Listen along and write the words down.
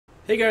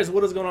Hey guys,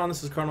 what is going on?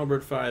 This is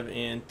Bird5,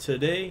 and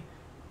today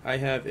I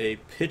have a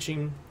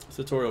pitching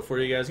tutorial for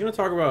you guys. I'm going to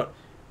talk about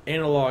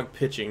analog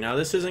pitching. Now,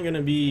 this isn't going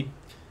to be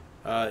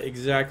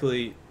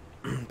exactly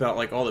about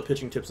like all the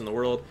pitching tips in the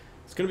world.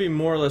 It's going to be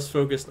more or less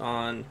focused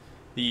on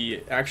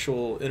the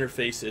actual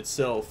interface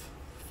itself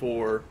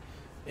for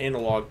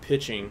analog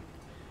pitching.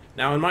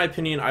 Now, in my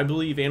opinion, I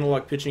believe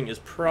analog pitching is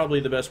probably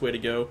the best way to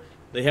go.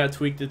 They have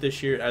tweaked it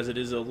this year as it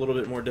is a little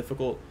bit more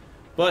difficult,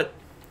 but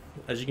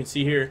as you can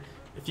see here,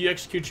 if you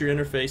execute your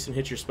interface and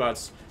hit your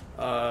spots,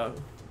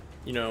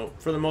 you know,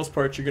 for the most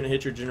part, you're going to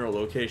hit your general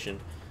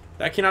location.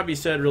 That cannot be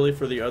said really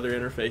for the other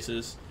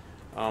interfaces.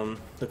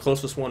 The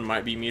closest one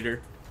might be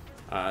meter.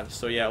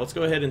 So yeah, let's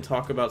go ahead and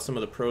talk about some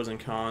of the pros and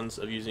cons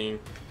of using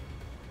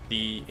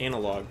the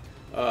analog.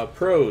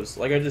 Pros,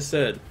 like I just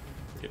said,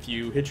 if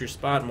you hit your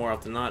spot more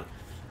often than not,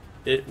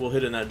 it will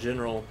hit in that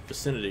general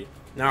vicinity.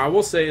 Now, I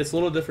will say it's a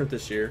little different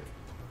this year.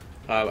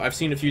 I've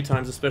seen a few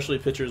times, especially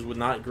pitchers with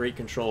not great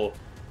control,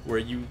 where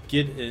you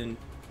get in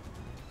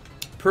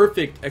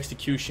perfect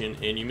execution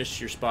and you miss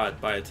your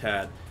spot by a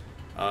tad.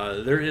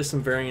 There is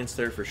some variance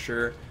there for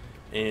sure,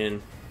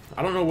 and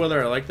I don't know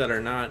whether I like that or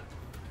not.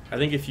 I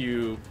think if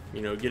you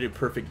get a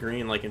perfect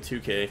green like in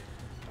 2K,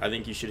 I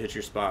think you should hit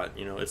your spot.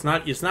 It's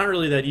not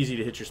really that easy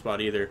to hit your spot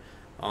either.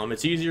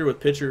 It's easier with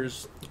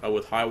pitchers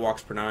with high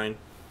walks per nine.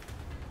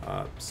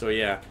 So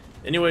yeah.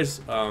 Anyways,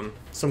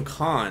 some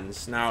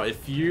cons. Now,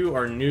 if you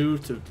are new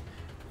to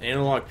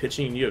analog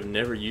pitching and you have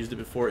never used it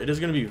before, it is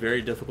going to be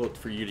very difficult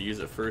for you to use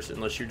it first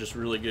unless you're just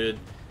really good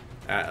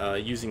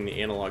at using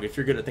the analog. If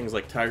you're good at things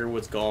like Tiger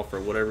Woods golf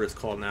or whatever it's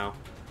called now,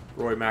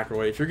 Roy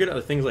McIlroy, if you're good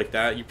at things like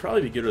that, you'd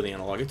probably be good with the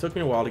analog. It took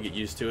me a while to get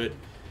used to it,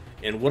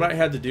 and what I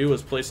had to do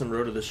was play some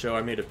Road to the Show.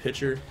 I made a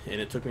pitcher, and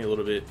it took me a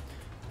little bit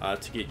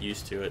to get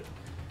used to it.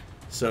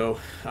 So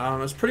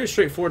it's pretty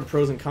straightforward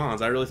pros and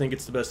cons. I really think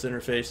it's the best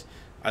interface.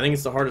 I think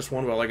it's the hardest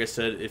one, but like I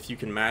said, if you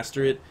can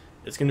master it,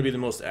 it's going to be the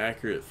most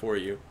accurate for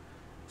you.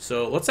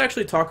 So let's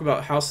actually talk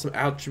about how some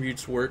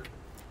attributes work.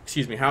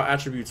 How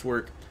attributes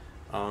work,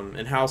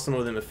 and how some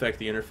of them affect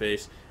the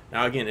interface.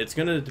 Now, again, it's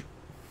going to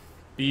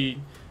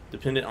be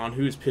dependent on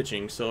who's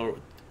pitching. So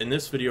in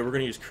this video, we're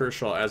going to use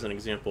Kershaw as an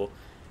example,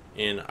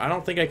 and I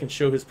don't think I can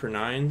show his per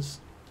nines,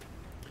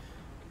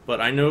 but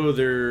I know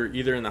they're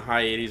either in the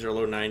high 80s or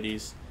low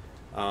 90s.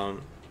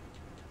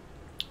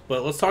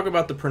 But let's talk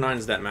about the per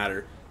nines that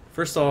matter.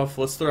 First off,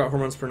 let's throw out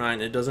home runs per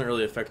nine. It doesn't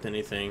really affect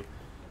anything.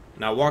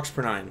 Now, walks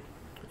per nine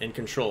and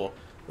control.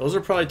 Those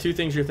are probably two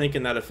things you're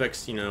thinking that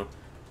affects,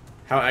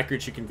 how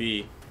accurate you can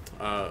be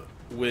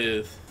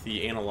with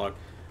the analog.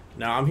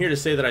 Now, I'm here to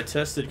say that I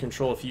tested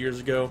control a few years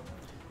ago,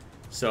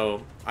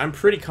 so I'm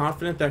pretty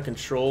confident that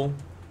control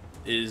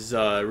is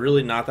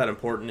really not that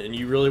important, and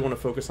you really want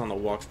to focus on the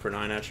walks per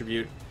nine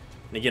attribute.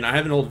 And again, I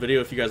have an old video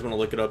if you guys want to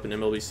look it up in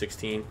MLB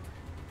 16.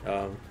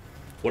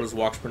 What does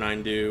walks per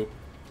nine do?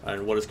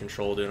 And what does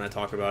control do, and I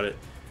talk about it.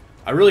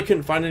 I really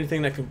couldn't find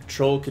anything that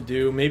control could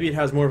do. Maybe it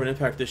has more of an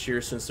impact this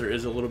year since there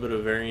is a little bit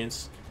of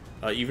variance,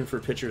 even for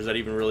pitchers that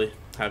even really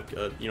have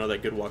that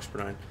good walks per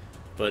nine.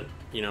 But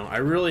I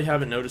really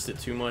haven't noticed it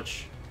too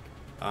much.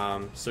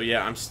 So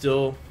yeah, I'm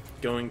still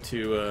going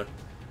to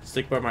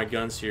stick by my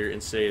guns here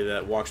and say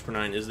that walks per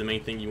nine is the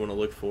main thing you want to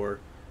look for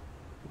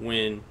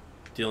when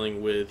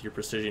dealing with your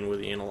precision with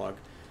the analog.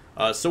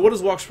 So what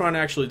does walks per nine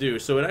actually do?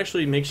 So it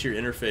actually makes your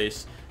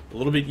interface a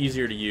little bit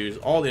easier to use,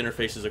 all the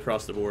interfaces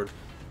across the board,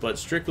 but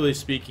strictly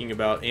speaking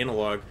about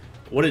analog,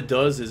 what it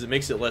does is it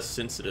makes it less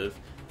sensitive.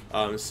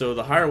 So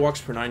the higher walks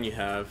per nine you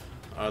have,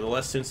 the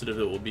less sensitive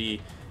it will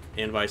be,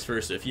 and vice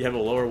versa. If you have a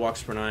lower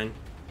walks per nine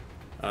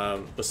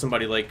with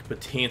somebody like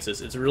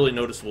Betances, it's really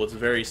noticeable. It's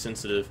very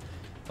sensitive.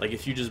 Like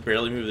if you just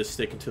barely move the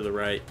stick into the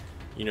right,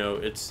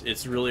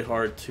 it's really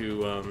hard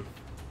to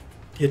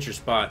hit your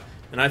spot.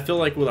 And I feel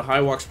like with a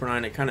high walks per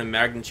nine, it kind of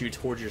magnets you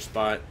towards your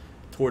spot,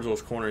 towards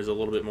those corners a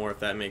little bit more, if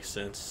that makes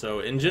sense. So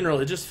in general,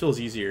 it just feels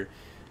easier.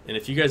 And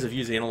if you guys have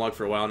used analog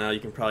for a while now, you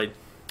can probably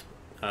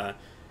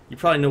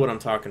know what I'm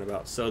talking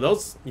about. So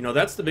those,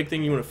 that's the big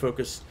thing you want to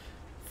focus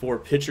for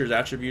pitchers'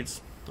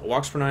 attributes.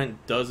 Walks per nine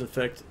does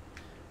affect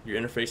your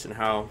interface and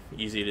how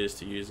easy it is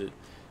to use it.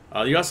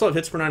 You also have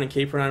hits per nine and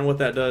K per nine. What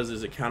that does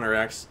is it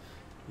counteracts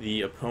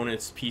the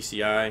opponent's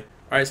PCI. All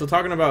right, so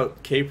talking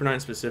about K per nine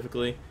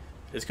specifically,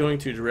 it's going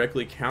to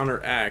directly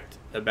counteract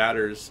a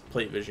batter's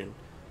plate vision.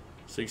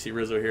 So you can see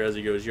Rizzo here as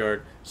he goes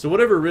yard. So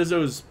whatever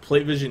Rizzo's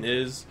plate vision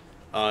is,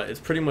 it's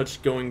pretty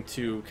much going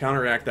to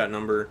counteract that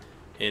number,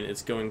 and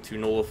it's going to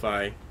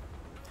nullify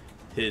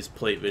his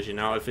plate vision.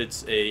 Now, if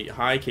it's a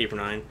high K per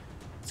nine,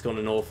 it's going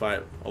to nullify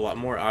it a lot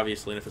more,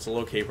 obviously, and if it's a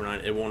low K per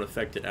nine, it won't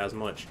affect it as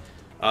much.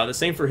 The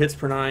same for hits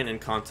per nine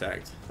and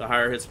contact. The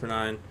higher hits per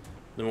nine,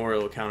 the more it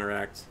will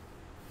counteract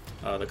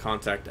the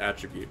contact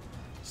attribute.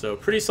 So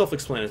pretty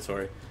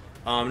self-explanatory.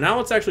 Now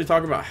let's actually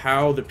talk about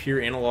how the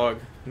pure analog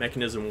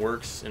mechanism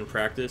works in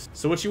practice.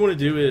 So what you want to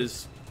do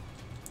is,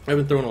 I've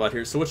been throwing a lot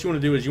here, so what you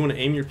want to do is you want to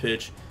aim your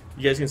pitch.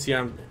 You guys can see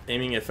I'm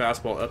aiming a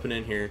fastball up and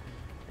in here,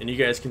 and you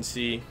guys can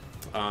see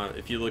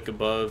if you look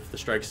above the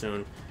strike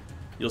zone,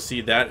 you'll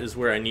see that is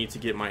where I need to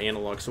get my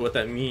analog. So what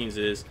that means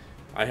is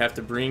I have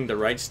to bring the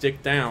right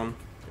stick down,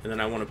 and then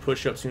I want to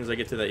push up as soon as I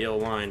get to that yellow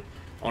line.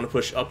 I want to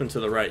push up and to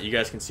the right. You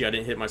guys can see I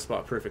didn't hit my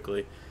spot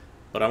perfectly,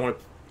 but I want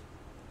to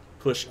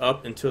push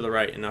up and to the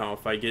right, and now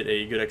if I get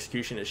a good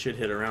execution, it should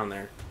hit around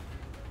there.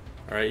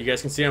 Alright, you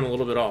guys can see I'm a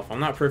little bit off. I'm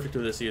not perfect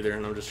with this either,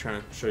 and I'm just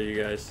trying to show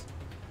you guys.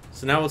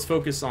 So now let's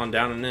focus on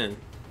down and in.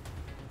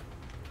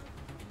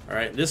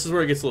 Alright, this is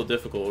where it gets a little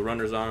difficult.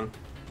 Runner's on.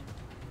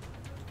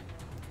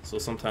 So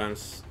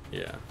sometimes,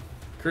 yeah.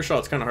 Kershaw,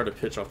 it's kind of hard to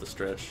pitch off the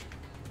stretch.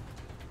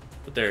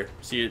 But there,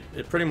 see,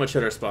 it pretty much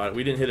hit our spot.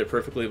 We didn't hit it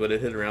perfectly, but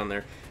it hit around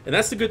there. And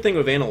that's the good thing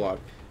with analog.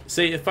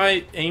 Say if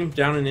I aim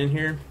down and in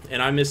here,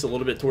 and I miss a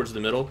little bit towards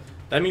the middle,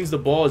 that means the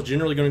ball is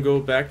generally going to go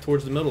back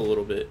towards the middle a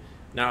little bit.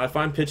 Now, if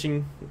I'm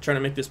pitching, trying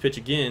to make this pitch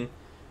again,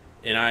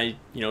 and I,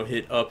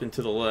 hit up and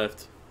to the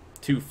left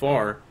too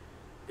far,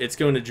 it's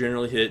going to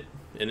generally hit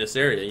in this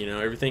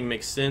area. Everything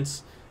makes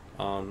sense.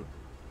 And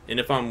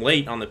if I'm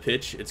late on the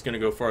pitch, it's going to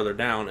go farther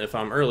down. If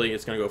I'm early,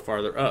 it's going to go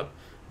farther up.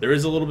 There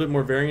is a little bit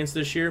more variance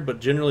this year, but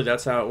generally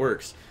that's how it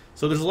works.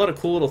 So there's a lot of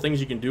cool little things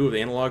you can do with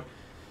analog.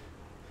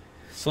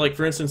 So like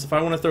for instance, if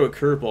I want to throw a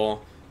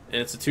curveball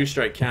and it's a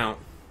 2-strike count,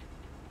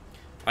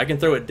 I can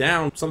throw it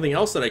down. Something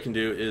else that I can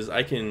do is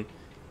I can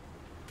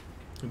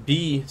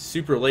be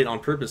super late on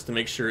purpose to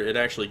make sure it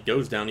actually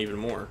goes down even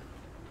more.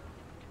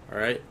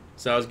 Alright,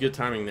 so that was good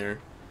timing there.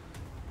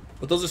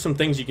 But those are some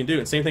things you can do,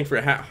 and same thing for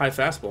a high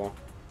fastball.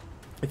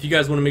 If you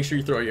guys want to make sure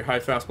you throw your high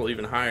fastball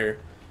even higher,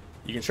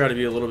 you can try to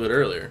be a little bit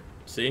earlier.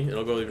 See,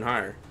 it'll go even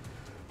higher.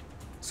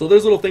 So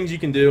there's little things you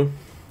can do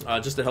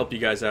just to help you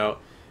guys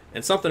out.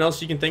 And something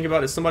else you can think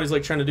about is somebody's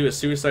like trying to do a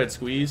suicide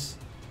squeeze,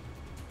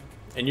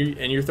 and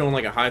you're throwing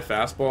like a high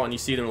fastball, and you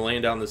see them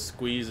laying down the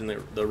squeeze, and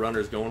the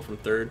runner's going from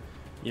third.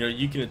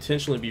 You can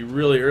intentionally be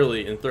really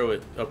early and throw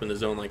it up in the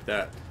zone like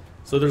that.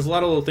 So there's a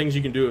lot of little things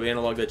you can do with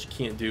analog that you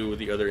can't do with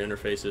the other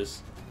interfaces.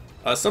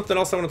 Something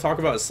else I want to talk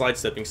about is slide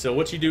stepping. So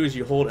what you do is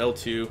you hold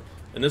L2,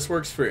 and this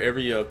works for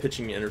every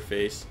pitching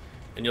interface,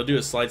 and you'll do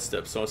a slide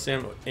step. So say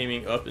I'm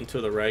aiming up and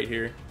to the right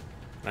here,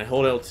 and I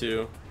hold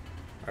L2.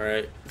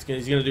 Alright, he's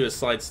going to do a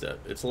slide step.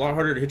 It's a lot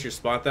harder to hit your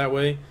spot that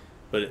way,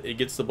 but it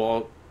gets the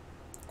ball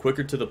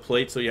quicker to the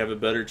plate, so you have a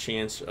better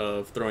chance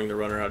of throwing the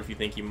runner out if you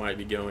think he might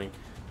be going.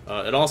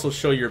 It also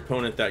shows your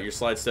opponent that you're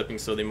slide stepping,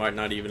 so they might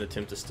not even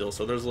attempt to steal.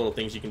 So there's little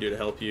things you can do to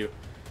help you.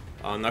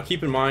 Now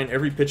keep in mind,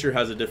 every pitcher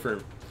has a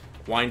different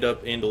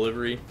windup and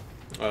delivery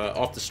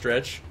off the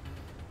stretch,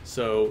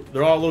 so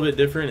they're all a little bit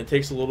different. It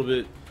takes a little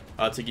bit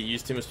to get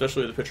used to them,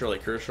 especially with a pitcher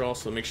like Kershaw.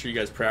 So make sure you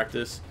guys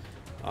practice.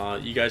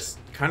 You guys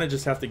kind of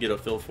just have to get a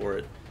feel for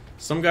it.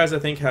 Some guys I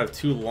think have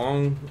too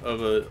long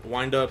of a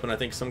windup, and I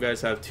think some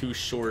guys have too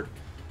short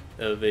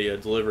of a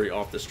delivery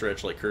off the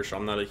stretch like Kershaw.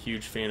 I'm not a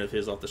huge fan of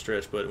his off the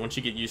stretch, but once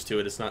you get used to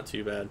it, it's not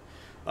too bad.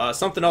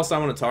 Something else I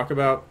want to talk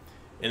about,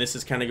 and this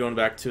is kind of going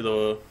back to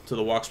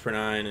the walks per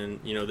nine and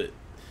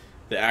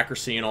the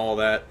accuracy and all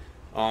that.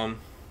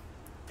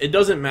 It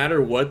doesn't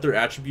matter what their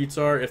attributes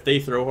are. If they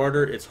throw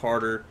harder, it's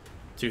harder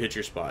to hit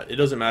your spot. It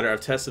doesn't matter.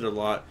 I've tested it a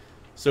lot.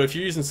 So if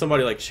you're using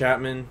somebody like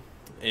Chapman,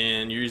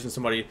 and you're using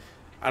somebody,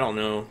 I don't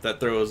know, that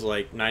throws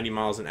like 90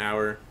 miles an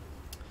hour,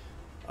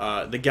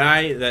 the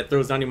guy that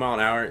throws 90 mile an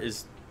hour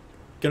is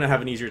going to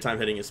have an easier time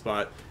hitting his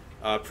spot,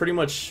 pretty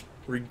much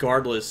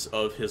regardless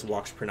of his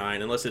walks per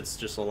nine, unless it's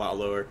just a lot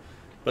lower.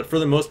 But for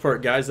the most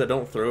part, guys that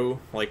don't throw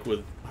like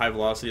with high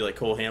velocity, like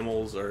Cole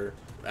Hamels or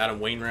Adam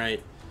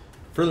Wainwright,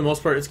 for the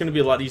most part, it's going to be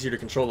a lot easier to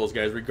control those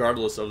guys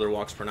regardless of their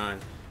walks per nine.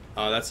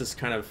 That's just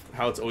kind of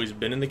how it's always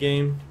been in the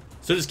game.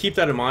 So just keep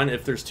that in mind.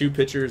 If there's two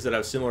pitchers that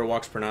have similar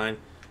walks per nine,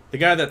 the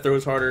guy that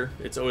throws harder,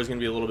 it's always going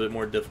to be a little bit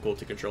more difficult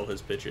to control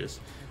his pitches.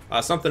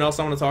 Something else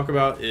I want to talk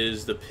about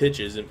is the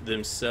pitches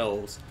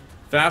themselves.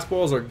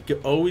 Fastballs are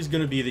always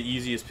going to be the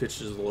easiest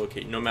pitches to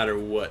locate, no matter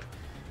what.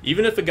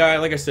 Even if a guy,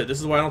 like I said, this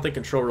is why I don't think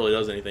control really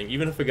does anything.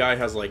 Even if a guy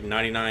has like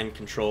 99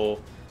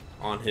 control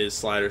on his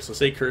slider, so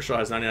say Kershaw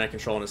has 99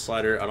 control on his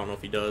slider, I don't know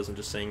if he does, I'm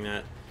just saying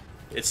that,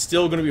 it's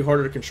still going to be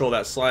harder to control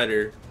that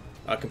slider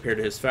compared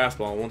to his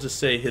fastball. We'll just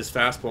say his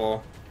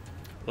fastball,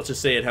 let's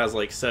just say it has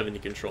like 70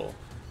 control.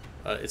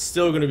 It's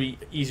still going to be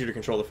easier to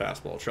control the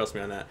fastball, trust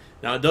me on that.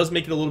 Now it does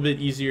make it a little bit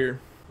easier,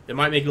 it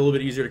might make it a little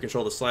bit easier to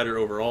control the slider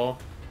overall,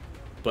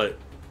 but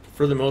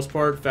for the most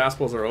part,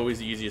 fastballs are always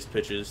the easiest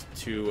pitches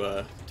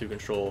to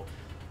control.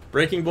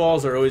 Breaking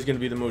balls are always going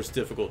to be the most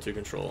difficult to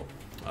control.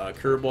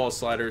 Curveballs,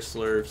 sliders,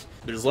 slurves,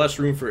 there's less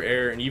room for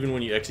error, and even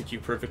when you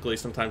execute perfectly,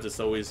 sometimes it's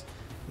always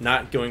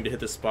not going to hit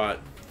the spot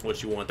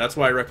what you want. That's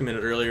why I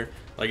recommended earlier,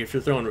 like if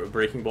you're throwing a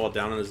breaking ball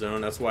down in the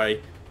zone, that's why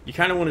you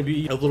kind of want to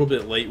be a little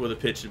bit late with a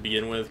pitch to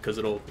begin with, because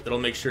it'll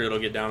make sure it'll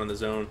get down in the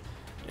zone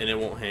and it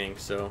won't hang.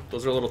 So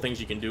those are little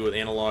things you can do with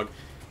analog.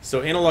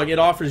 So analog, it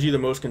offers you the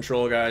most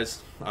control,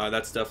 guys.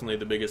 That's definitely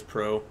the biggest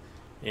pro,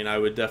 and I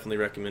would definitely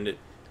recommend it.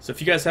 So if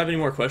you guys have any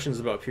more questions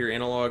about pure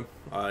analog,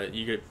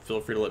 you could feel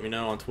free to let me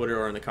know on Twitter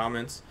or in the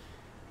comments.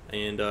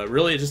 And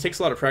really, it just takes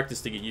a lot of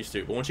practice to get used to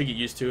it. But once you get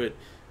used to it,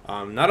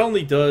 not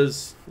only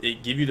does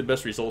it give you the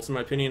best results, in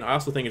my opinion, I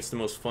also think it's the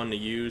most fun to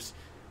use.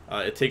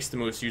 It takes the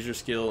most user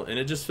skill, and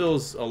it just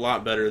feels a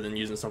lot better than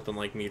using something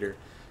like meter.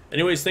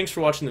 Anyways, thanks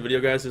for watching the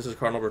video, guys. This is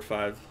Cardinal Bird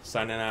 5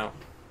 signing out.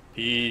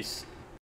 Peace.